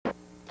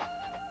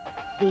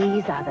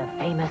These are the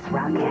famous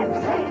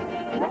Rockettes.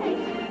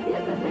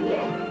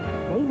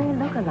 They may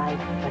look alike,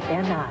 but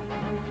they're not.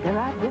 There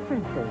are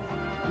differences,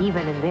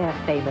 even in their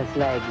famous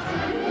legs.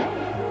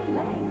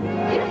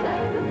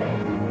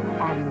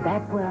 And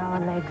that's where our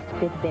legs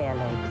fit their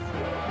legs.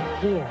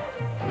 Here,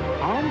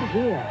 and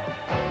here,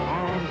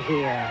 and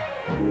here.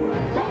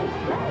 Legs.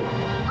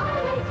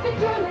 Our legs fit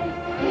your legs.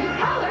 In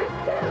colors,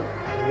 too.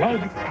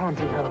 Legs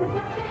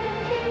pantyhose.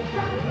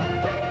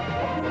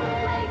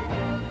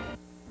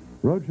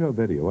 Roadshow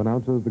Video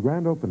announces the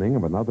grand opening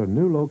of another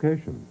new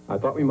location. I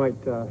thought we might,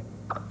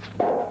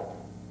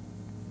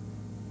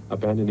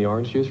 abandon the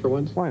orange juice for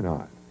once? Why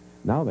not?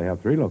 Now they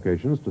have 3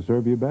 locations to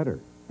serve you better.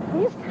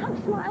 Will you stop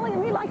smiling at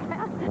me like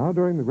that? Now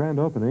during the grand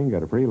opening,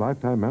 get a free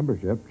lifetime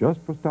membership just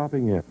for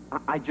stopping in.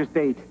 I just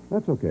ate.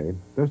 That's okay.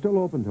 They're still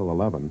open till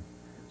 11.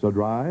 So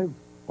drive,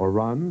 or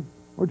run,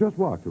 or just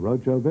walk to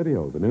Roadshow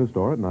Video, the new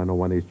store at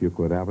 901 East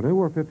Euclid Avenue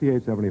or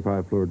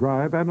 5875 Fleur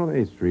Drive and on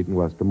 8th Street in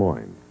West Des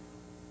Moines.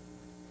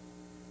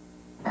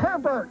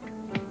 Herbert,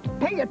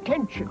 pay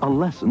attention. A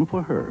lesson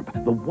for Herb,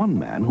 the one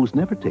man who's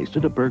never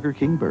tasted a Burger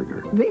King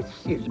burger.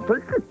 This is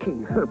Burger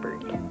King,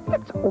 Herbert.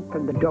 Let's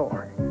open the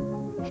door.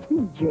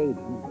 CJ,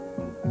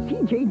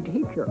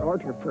 take your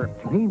order for a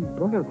plain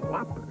broiled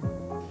Whopper.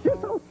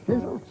 Sizzle,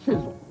 sizzle,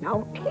 sizzle.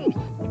 Now taste.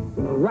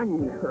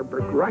 Run,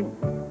 Herbert, run.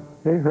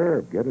 Hey,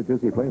 Herb, get a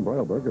juicy plain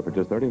broiled burger for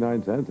just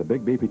 39 cents, a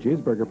big beefy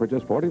cheeseburger for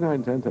just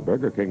 49 cents at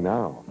Burger King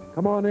now.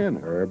 Come on in,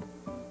 Herb.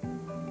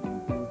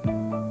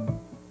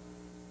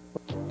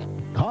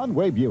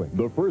 Conway Buick,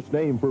 the first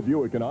name for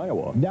Buick in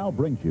Iowa, now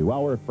brings you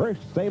our first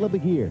sale of the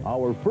year.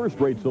 Our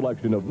first-rate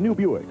selection of new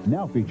Buicks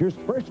now features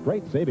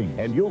first-rate savings.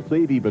 And you'll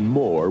save even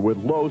more with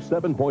low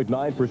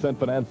 7.9%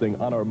 financing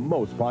on our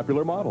most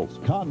popular models.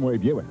 Conway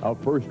Buick, a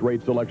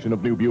first-rate selection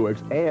of new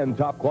Buicks and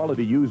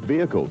top-quality used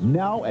vehicles,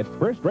 now at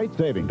first-rate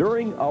savings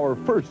during our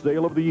first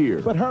sale of the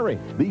year. But hurry,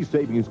 these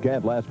savings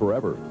can't last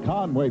forever.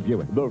 Conway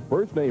Buick, the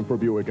first name for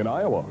Buick in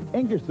Iowa.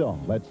 Ingersoll,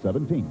 that's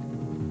 17th.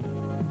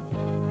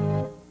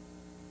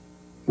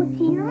 What's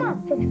your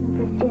mom fixing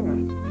for dinner?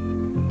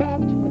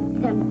 Veg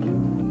with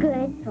something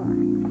good for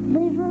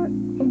liver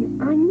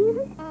and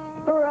onions,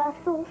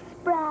 Brussels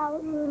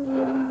sprouts,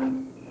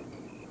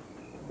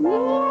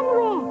 Manwich.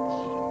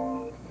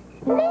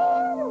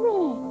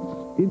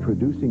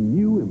 Introducing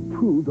new,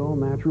 improved,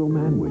 all-natural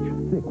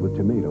Manwich. Thick with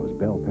tomatoes,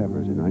 bell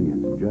peppers, and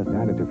onions. Just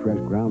add it to fresh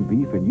ground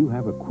beef, and you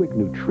have a quick,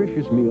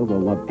 nutritious meal they'll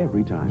love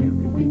every time. You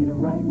can feed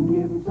them right and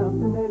give them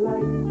something they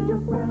like.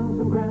 Just brown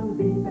some ground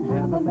beef and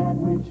have a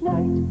Manwich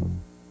night.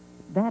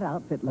 That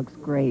outfit looks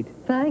great.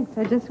 Thanks,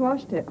 I just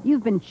washed it.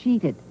 You've been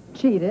cheated.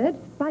 Cheated?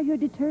 By your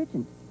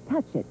detergent.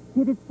 Touch it.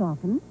 Did it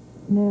soften?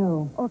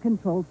 No. Or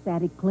control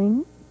static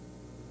cling?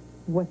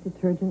 What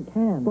detergent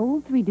can?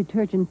 Bold 3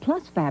 Detergent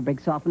Plus Fabric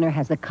Softener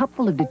has a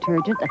cupful of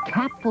detergent, a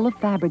capful of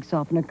fabric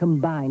softener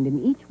combined in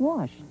each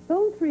wash.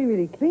 Bold 3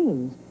 really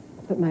cleans,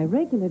 but my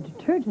regular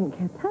detergent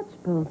can't touch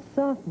Bold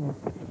softness.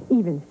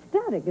 Even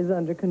static is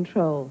under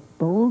control.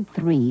 Bold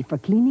 3 for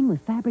cleaning with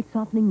fabric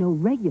softening no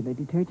regular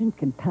detergent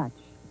can touch.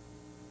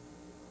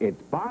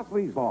 It's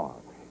Bosley's Law.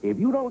 If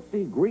you don't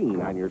see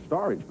green on your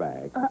storage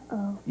bag,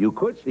 Uh-oh. you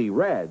could see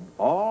red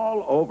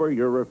all over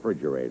your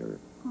refrigerator.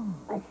 Oh,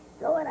 I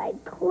thought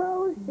I'd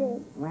closed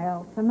it.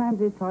 Well,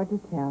 sometimes it's hard to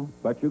tell.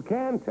 But you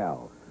can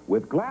tell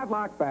with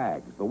Gladlock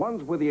bags, the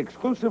ones with the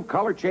exclusive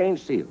color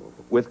change seal.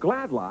 With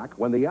Gladlock,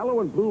 when the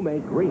yellow and blue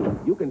make green,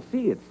 you can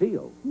see it's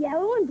sealed.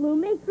 Yellow and blue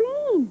make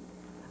green.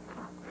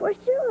 For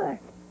sure.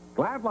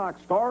 Gladlock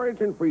storage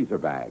and freezer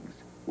bags.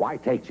 Why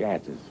take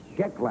chances?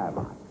 Get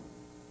Gladlock.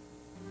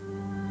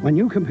 When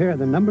you compare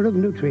the number of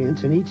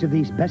nutrients in each of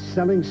these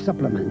best-selling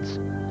supplements,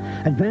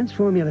 Advanced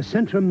Formula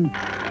Centrum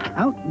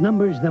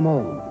outnumbers them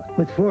all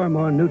with 4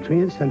 more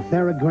nutrients than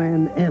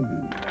Theragran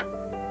M,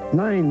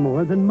 9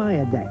 more than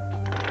Myadec,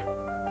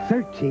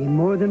 13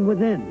 more than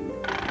Within,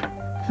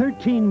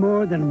 13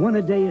 more than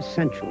One-A-Day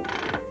Essential.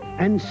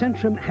 And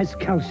Centrum has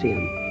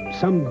calcium.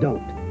 Some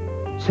don't.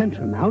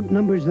 Centrum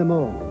outnumbers them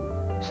all.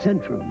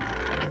 Centrum,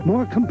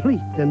 more complete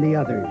than the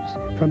others,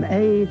 from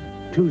A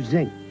to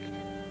zinc.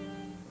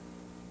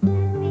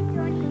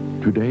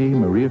 Today,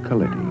 Maria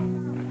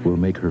Coletti will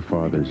make her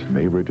father's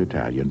favorite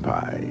Italian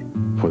pie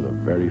for the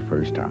very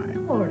first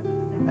time.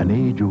 An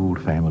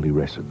age-old family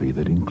recipe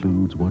that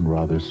includes one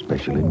rather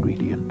special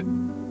ingredient,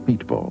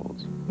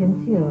 meatballs.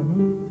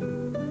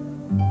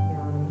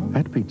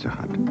 At Pizza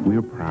Hut, we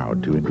are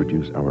proud to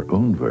introduce our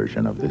own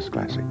version of this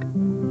classic.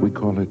 We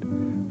call it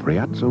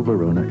Preazzo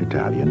Verona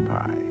Italian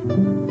Pie.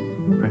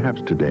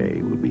 Perhaps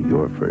today will be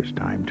your first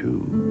time,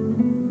 too.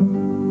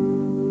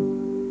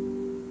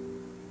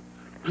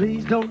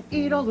 Please don't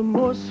eat all the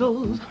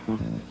morsels.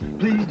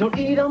 Please don't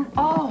eat them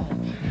all.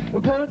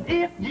 Because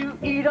if you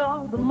eat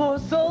all the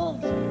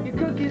morsels, your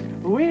cookies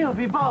will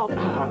be bald.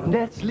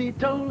 Nestlé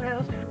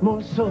Tollhouse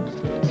morsels,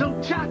 so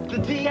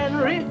chocolatey and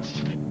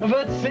rich.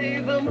 But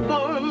save them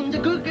for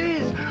your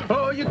cookies,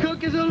 or your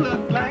cookies will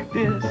look like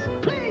this.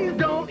 Please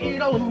don't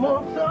eat all the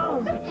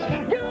morsels.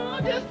 You'll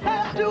just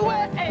have just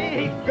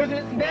away. Cause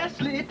it's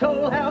Nestlé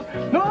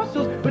Tollhouse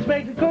Morsels, which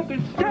makes the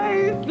cookies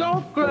taste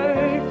so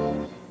great.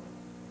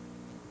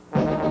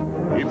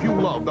 If you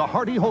love the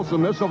hearty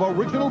wholesomeness of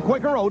original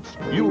Quaker Oats,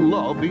 you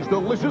love these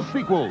delicious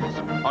sequels.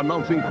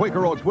 Announcing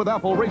Quaker Oats with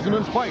apple, raisin,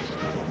 and spice.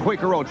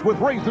 Quaker Oats with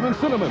raisin and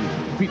cinnamon.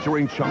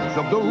 Featuring chunks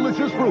of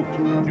delicious fruit.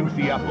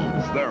 Juicy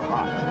apples, they're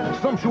hot.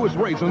 Sumptuous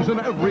raisins in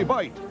every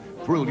bite.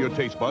 Thrill your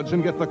taste buds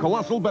and get the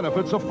colossal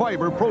benefits of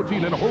fiber,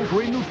 protein, and whole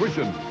grain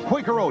nutrition.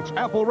 Quaker Oats,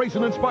 apple,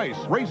 raisin, and spice.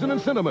 Raisin and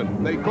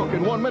cinnamon. They cook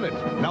in 1 minute.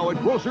 Now at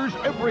grocers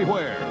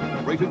everywhere.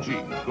 Rated G.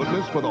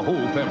 Goodness for the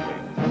whole family.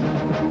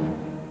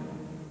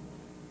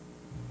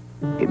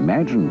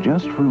 Imagine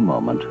just for a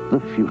moment the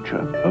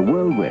future, a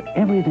world where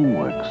everything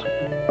works.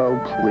 Oh,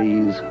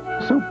 please.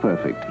 So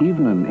perfect,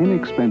 even an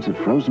inexpensive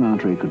frozen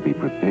entree could be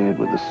prepared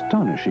with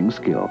astonishing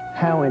skill.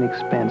 How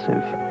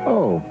inexpensive?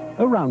 Oh,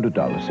 around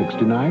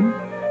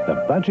 $1.69.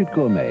 The Budget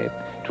Gourmet.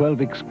 12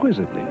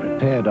 exquisitely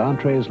prepared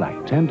entrees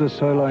like tender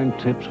sirloin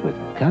tips with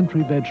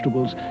country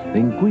vegetables,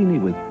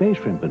 linguine with bay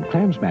shrimp and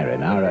clams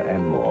marinara,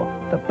 and more.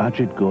 The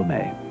Budget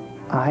Gourmet.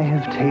 I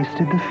have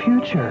tasted the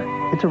future.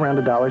 It's around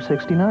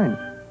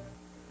 $1.69.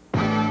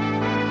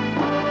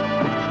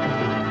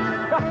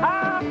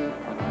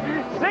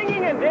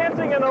 Singing and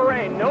dancing in the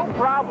rain, no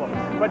problem.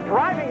 But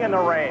driving in the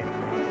rain,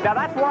 now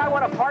that's where I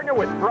want to partner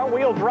with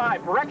front-wheel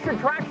drive for extra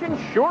traction,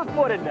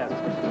 sure-footedness.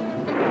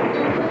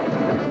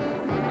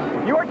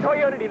 Your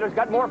Toyota dealer's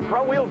got more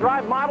front-wheel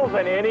drive models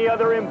than any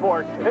other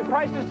import. The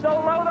price is so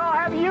low, they'll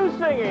have you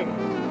singing.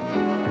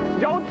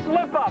 Don't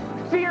slip up.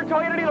 See your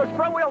Toyota dealer's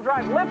front-wheel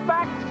drive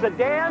liftbacks,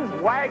 sedans,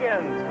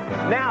 wagons.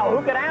 Now,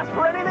 who can ask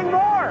for anything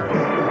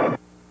more?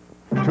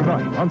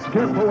 Tonight on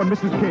Scarecrow and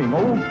Mrs. King,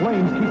 old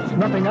flames keep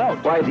snuffing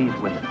out. Why these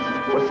women?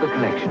 What's the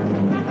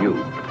connection? You.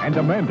 And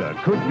Amanda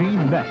could be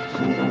next.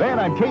 Then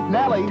I'm Kate and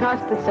Allie. Toss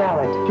the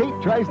salad. Kate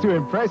tries to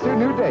impress her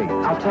new date.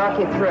 I'll talk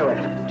you through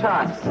it.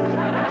 Toss.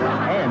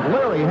 And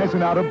Larry has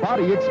an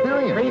out-of-body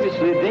experience.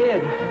 Previously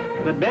did,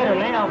 but better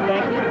now,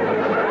 thank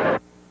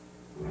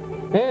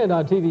you. And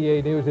on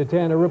TVA News at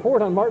 10, a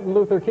report on Martin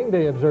Luther King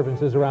Day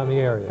observances around the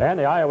area. And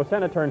the Iowa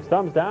Senate turns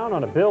thumbs down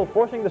on a bill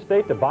forcing the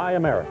state to buy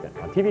American.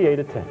 On TVA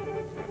at 10.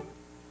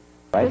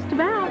 Right? Just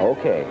about.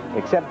 Okay,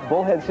 except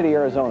Bullhead City,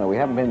 Arizona. We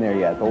haven't been there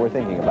yet, but we're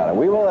thinking about it.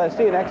 We will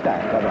see you next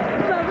time. Bye-bye.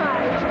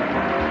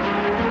 Bye-bye.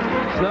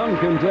 Some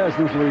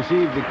contestants will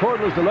receive the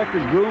cordless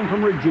electric broom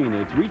from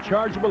Regina. It's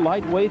rechargeable,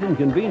 lightweight, and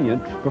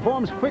convenient.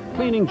 Performs quick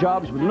cleaning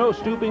jobs with no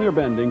stooping or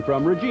bending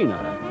from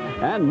Regina.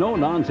 And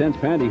no-nonsense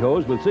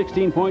pantyhose with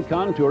 16-point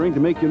contouring to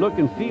make you look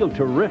and feel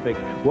terrific.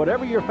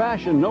 Whatever your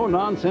fashion,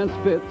 no-nonsense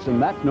fits,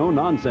 and that's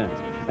no-nonsense.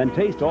 And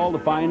taste all the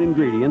fine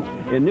ingredients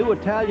in new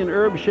Italian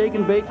herb shake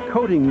and bake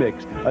coating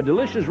mix, a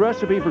delicious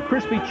recipe for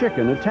crispy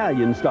chicken,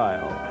 Italian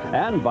style.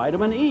 And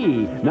vitamin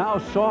E. Now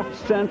Soft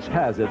Sense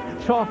has it.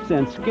 Soft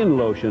Sense skin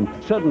lotion.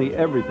 Suddenly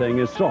everything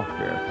is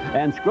softer.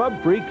 And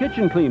scrub-free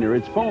kitchen cleaner.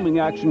 Its foaming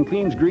action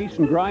cleans grease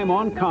and grime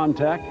on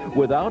contact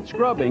without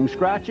scrubbing,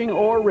 scratching,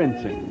 or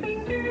rinsing.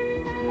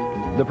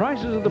 The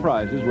prices of the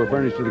prizes were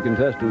furnished to the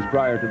contestants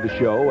prior to the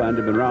show and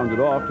have been rounded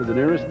off to the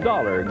nearest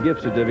dollar.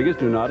 Gift certificates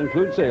do not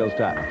include sales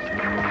tax.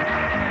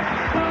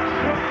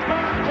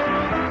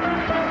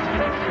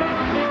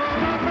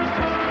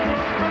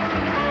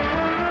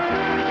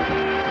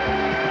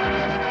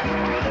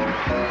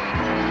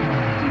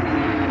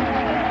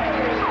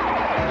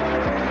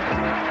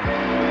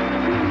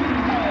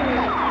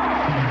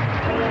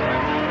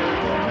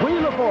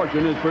 Wheel of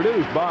Fortune is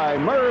produced by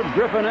Merv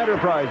Griffin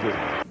Enterprises.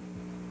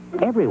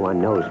 Everyone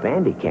knows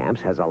Vandy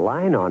Camps has a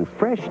line on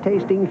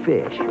fresh-tasting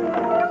fish.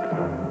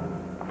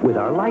 With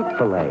our light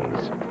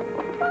fillets,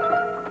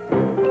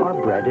 our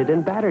breaded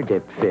and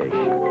batter-dipped fish,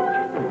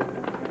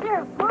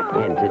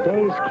 and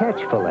today's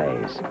catch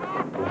fillets.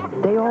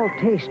 They all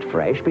taste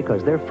fresh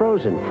because they're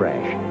frozen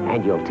fresh,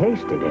 and you'll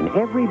taste it in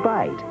every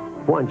bite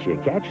once you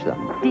catch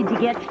them. Did you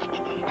get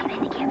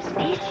Vandy Camp's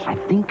fish? I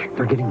think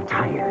they're getting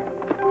tired.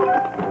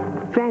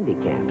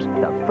 Vandy Camps,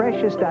 the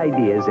freshest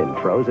ideas in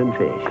frozen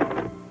fish.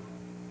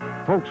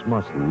 Folks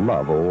must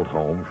love Old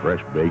Home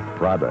fresh-baked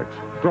products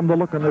from the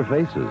look on their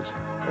faces.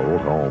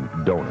 Old Home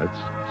donuts,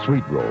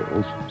 sweet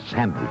rolls,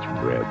 sandwich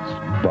breads,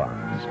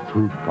 buns,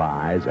 fruit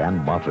pies,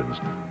 and muffins.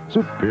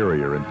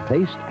 Superior in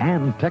taste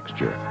and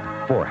texture.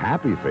 For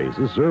happy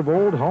faces, serve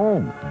Old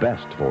Home.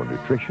 Best for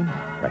nutrition,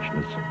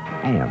 freshness,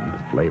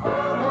 and flavor.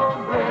 Old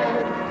Home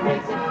bread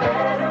makes it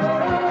better.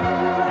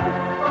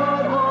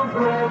 Old Home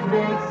bread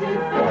makes it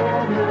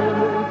better.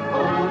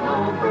 Old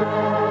Home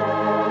bread.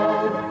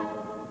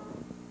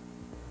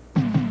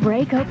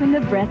 Break open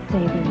the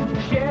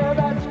breath-savers. Share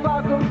that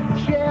sparkle,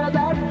 share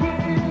that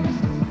kiss.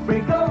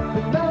 Break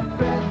open the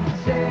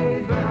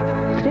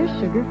breath-savers. They're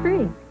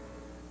sugar-free.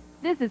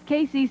 This is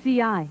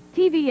KCCI,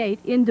 TV8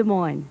 in Des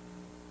Moines.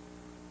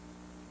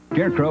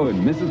 Scarecrow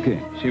and Mrs.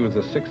 King. She was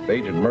the 6th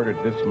agent murdered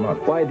this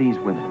month. Why these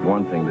women?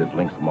 One thing that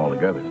links them all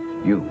together.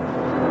 You.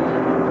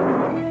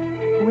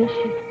 Who is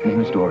she? Her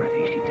name is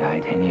Dorothy. She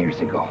died 10 years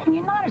ago.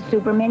 You're not a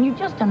Superman. You're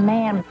just a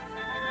man.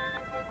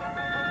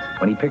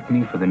 When he picked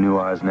me for the new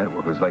Oz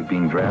network, it was like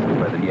being drafted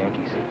by the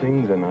Yankees.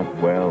 Things are not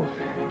well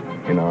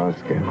in Oz,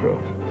 Scarecrow.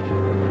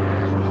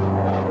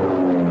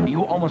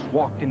 You almost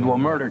walked into a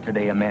murder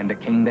today, Amanda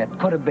King. That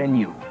could have been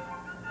you.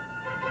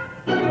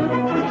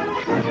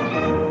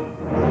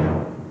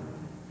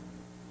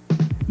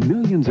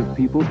 Millions of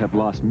people have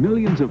lost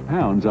millions of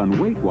pounds on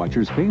Weight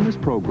Watchers' famous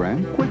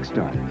program, Quick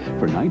Start.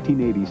 For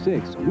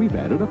 1986, we've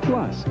added a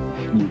plus.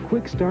 New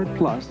Quick Start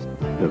Plus,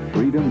 the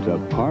freedom to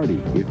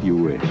party if you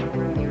wish.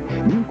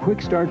 New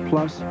Quick Start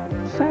Plus,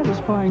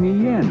 satisfying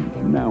a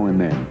yen now and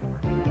then.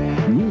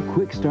 New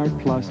Quick Start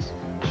Plus,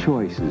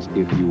 choices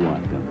if you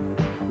want them.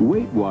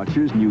 Weight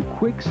Watchers' new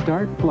Quick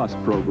Start Plus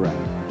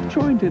program.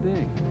 Join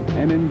today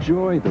and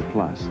enjoy the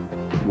plus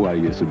while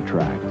you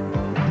subtract.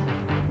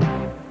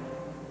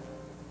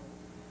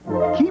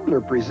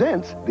 Keebler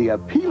presents the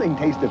appealing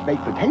taste of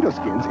baked potato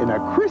skins in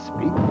a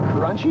crispy,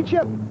 crunchy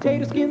chip.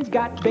 Potato skins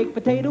got baked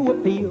potato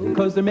appeal,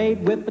 because they're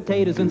made with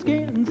potatoes and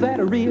skins that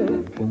are real.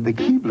 The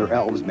Keebler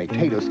elves make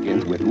potato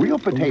skins with real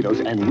potatoes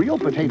and real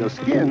potato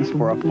skins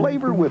for a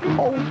flavor with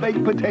whole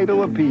baked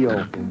potato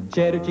appeal.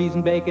 Cheddar cheese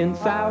and bacon,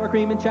 sour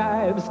cream and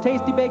chives,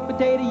 tasty baked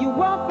potato, you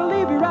won't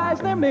believe your eyes.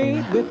 They're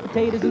made with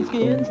potatoes and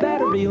skins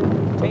that are real.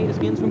 Potato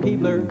skins from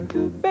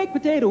Keebler, baked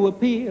potato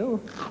appeal.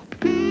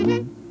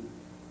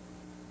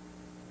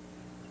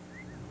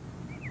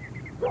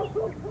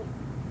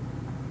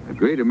 A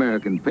great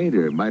American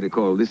painter might have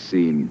called this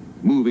scene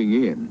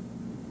moving in.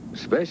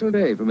 Special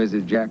day for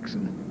Mrs.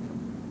 Jackson,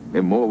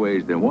 in more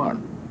ways than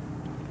one.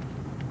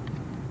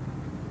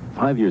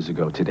 5 years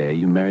ago today,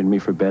 you married me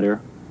for better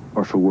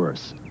or for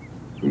worse.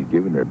 He's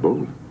given her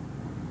both.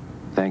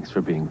 Thanks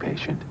for being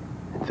patient,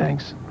 and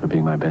thanks for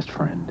being my best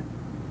friend.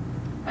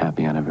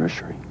 Happy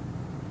anniversary.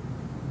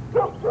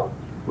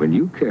 When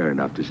you care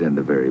enough to send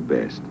the very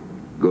best,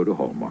 go to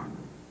Hallmark.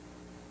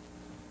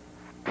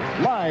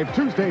 Live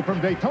Tuesday from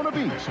Daytona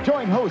Beach,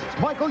 join hosts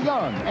Michael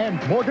Young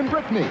and Morgan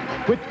Brittany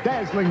with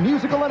dazzling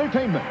musical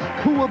entertainment.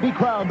 Who will be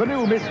crowned the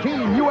new Miss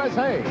Teen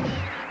USA?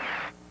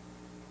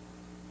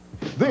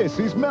 This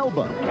is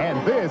Melba,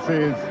 and this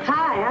is...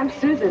 Hi, I'm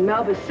Susan,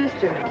 Melba's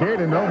sister. Care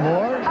to know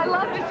more? I'd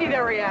love to see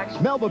their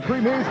reaction. Melba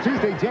premieres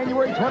Tuesday,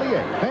 January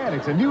 28th, and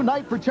it's a new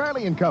night for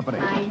Charlie and Company.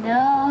 I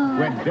know.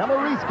 When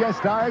Della Reese guest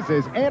stars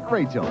as Aunt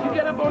Rachel. You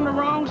get up on the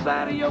wrong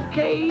side of your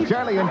cage.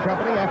 Charlie and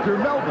Company after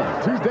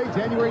Melba, Tuesday,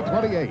 January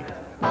 28th.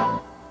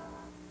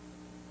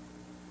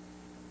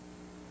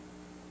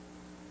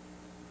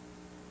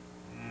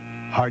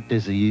 Heart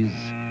disease,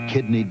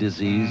 kidney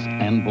disease,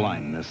 and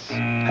blindness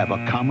have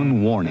a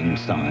common warning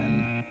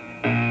sign.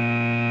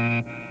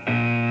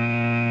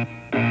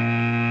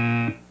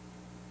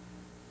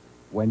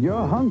 When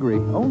you're hungry,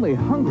 only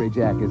Hungry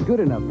Jack is good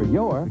enough for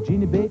your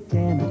Virginia baked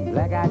ham,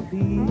 black-eyed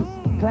peas,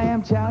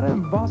 clam chowder,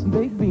 and Boston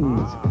baked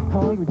beans.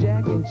 Hungry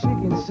Jack and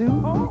chicken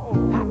soup,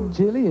 hot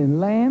chili and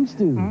lamb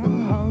stew.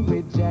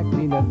 Hungry Jack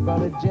peanut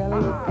butter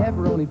jelly,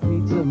 pepperoni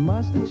pizza,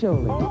 mustard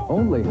chole.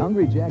 Only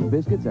Hungry Jack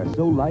biscuits are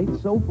so light,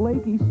 so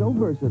flaky, so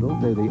versatile.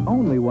 They're the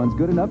only ones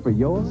good enough for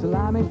your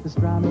salami,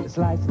 pastrami,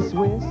 sliced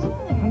Swiss,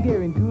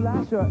 Hungarian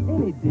goulash, or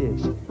any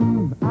dish.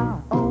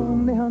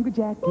 Only Hungry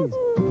Jack is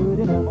good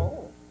enough.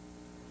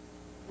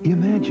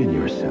 Imagine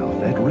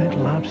yourself at Red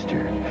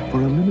Lobster.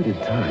 For a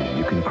limited time,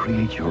 you can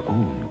create your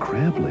own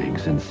crab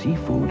legs and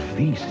seafood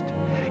feast.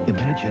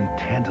 Imagine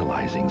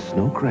tantalizing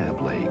snow crab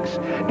legs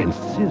and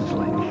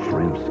sizzling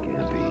shrimp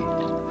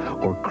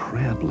scampi. Or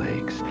crab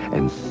legs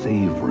and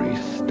savory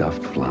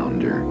stuffed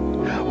flounder.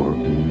 Or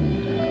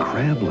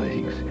crab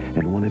legs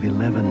and one of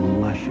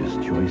 11 luscious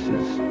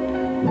choices.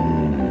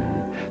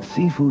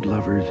 Seafood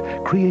lovers,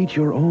 create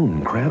your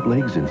own crab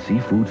legs and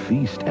seafood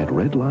feast at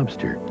Red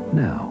Lobster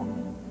now.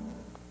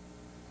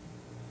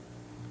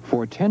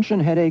 For tension,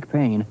 headache,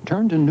 pain,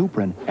 turn to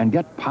Nuprin and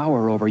get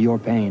power over your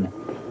pain.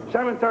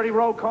 7:30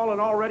 roll call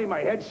and already my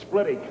head's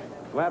splitting.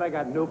 Glad I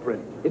got Nuprin.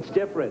 It's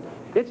different.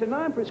 It's a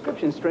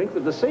non-prescription strength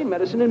of the same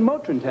medicine in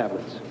Motrin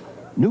tablets.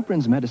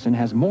 Nuprin's medicine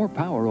has more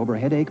power over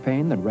headache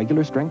pain than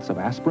regular strengths of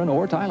aspirin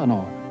or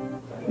Tylenol.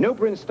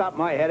 Nuprin stopped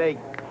my headache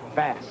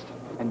fast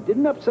and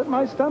didn't upset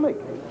my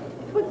stomach.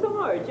 What's so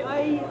hard?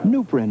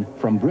 Nuprin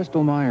from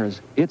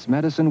Bristol-Myers. It's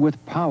medicine with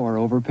power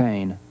over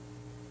pain.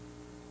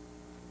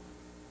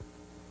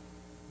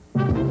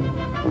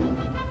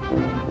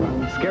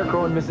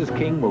 Scarecrow and Mrs.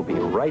 King will be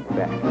right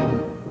back.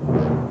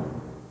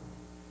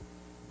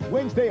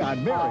 Wednesday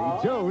on Mary,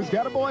 Joe's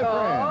got a boyfriend.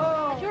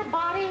 Has your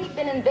body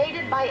been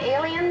invaded by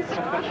aliens?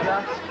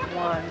 Just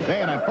one.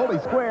 Then on Foley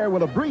Square,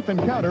 will a brief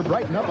encounter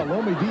brighten up a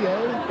lonely DA?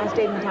 I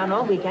stayed in town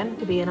all weekend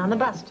to be in on the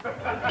bust.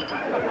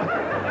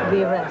 It'll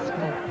be a risk,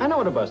 but... I know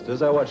what a bust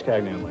is. I watch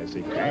Cagney on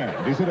Lacey.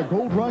 And is it a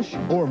gold rush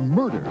or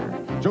murder?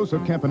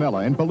 Joseph Campanella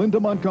and Belinda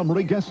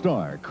Montgomery guest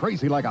star,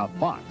 crazy like a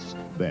fox.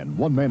 Then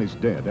one man is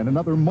dead and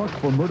another marked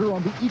for murder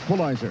on The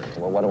Equalizer.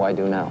 Well, what do I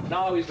do now?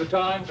 Now is the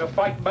time to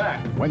fight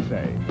back.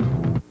 Wednesday.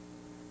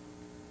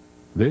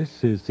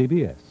 This is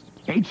CBS.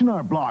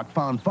 H&R Block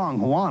found Fong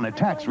Huan a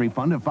tax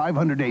refund of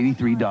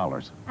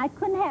 $583. I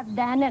couldn't have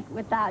done it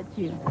without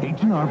you.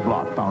 H&R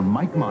Block found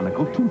Mike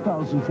Monaco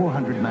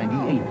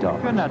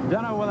 $2,498. Couldn't have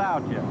done it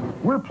without you.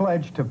 We're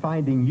pledged to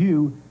finding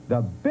you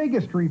the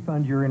biggest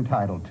refund you're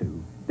entitled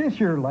to. This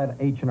year, let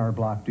H&R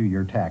Block do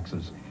your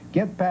taxes.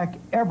 Get back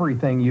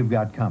everything you've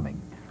got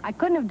coming. I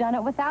couldn't have done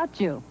it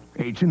without you.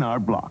 H&R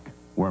Block,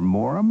 where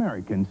more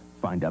Americans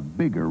find a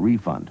bigger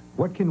refund.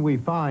 What can we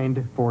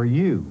find for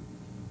you?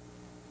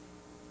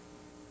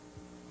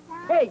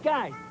 Hey,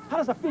 guys, how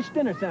does a fish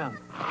dinner sound?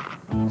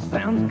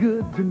 Sounds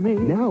good to me.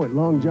 Now at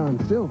Long John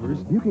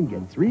Silver's, you can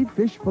get 3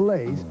 fish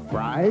fillets,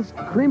 fries,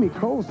 creamy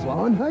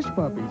coleslaw, and hush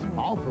puppies,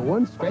 all for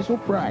one special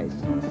price.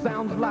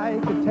 Sounds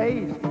like a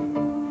taste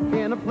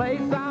in a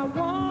place I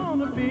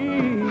want to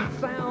be.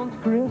 Sounds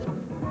crisp,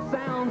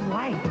 sounds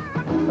light,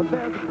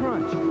 there's a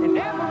crunch in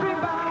every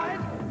bite.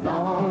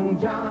 Long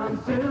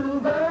John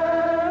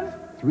Silver's.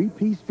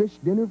 3-piece fish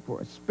dinner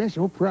for a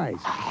special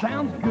price.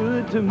 Sounds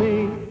good to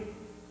me.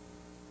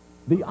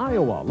 The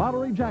Iowa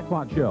Lottery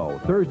Jackpot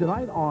Show, Thursday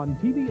night on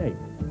TV 8.